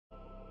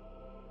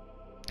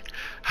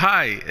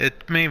Hi,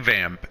 it's me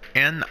Vamp,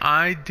 and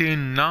I do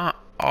not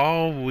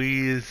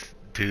always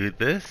do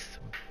this,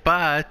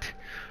 but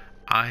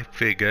I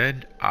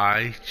figured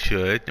I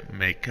should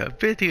make a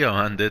video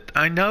on it.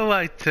 I know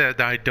I said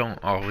I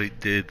don't always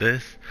do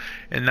this,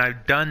 and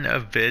I've done a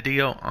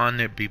video on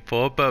it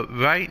before, but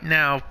right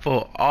now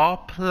for all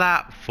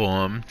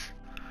platforms,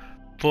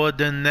 for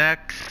the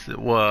next,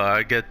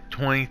 I get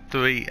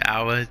 23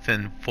 hours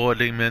and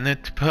 40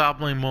 minutes,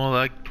 probably more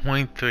like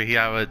 23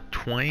 hours,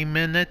 20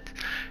 minutes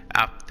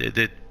after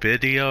this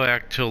video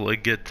actually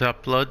gets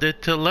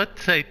uploaded, so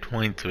let's say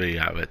 23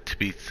 hours to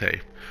be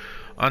safe.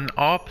 On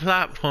all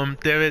platforms,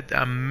 there is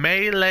a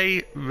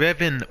melee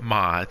Riven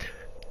mod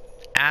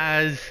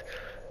as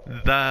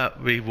the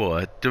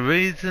reward. The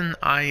reason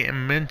I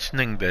am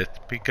mentioning this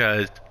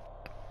because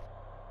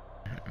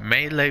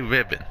melee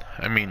Riven,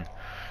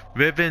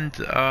 Riven's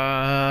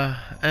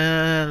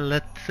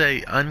let's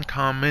say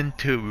uncommon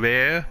to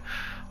rare.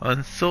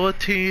 On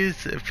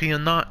sorties, if you're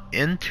not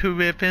into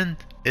Riven,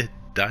 it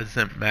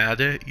doesn't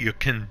matter. You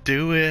can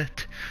do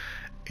it,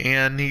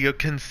 and you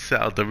can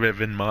sell the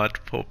Riven mod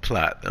for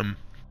platinum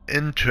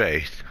in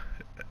trade.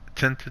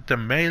 Since it's a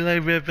melee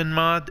Riven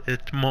mod,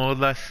 it's more or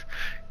less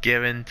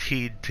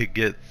guaranteed to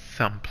get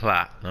some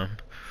platinum.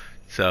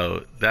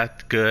 So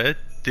that's good.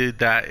 Do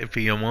that if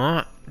you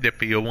want.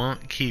 If you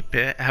won't, keep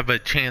it. Have a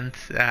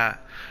chance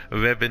at a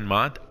Riven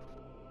mod.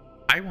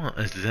 I want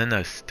a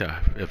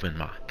Zenostar Riven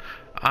mod.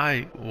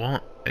 I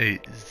want a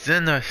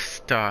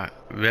Zenostar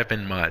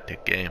Riven mod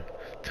game.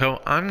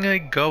 So I'm gonna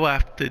go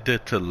after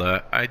this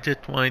alert. I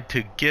just wanted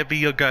to give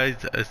you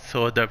guys a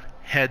sort of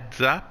heads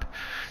up.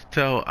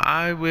 So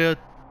I will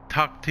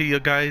talk to you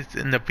guys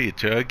in the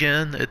future.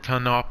 Again, it's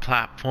on all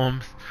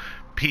platforms.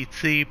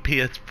 PC,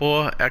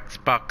 PS4,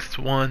 Xbox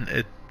One,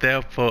 it's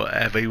there for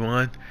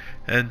everyone.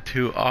 And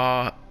to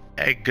all,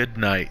 a good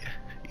night.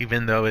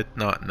 Even though it's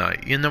not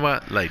night. You know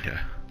what?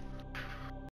 Later.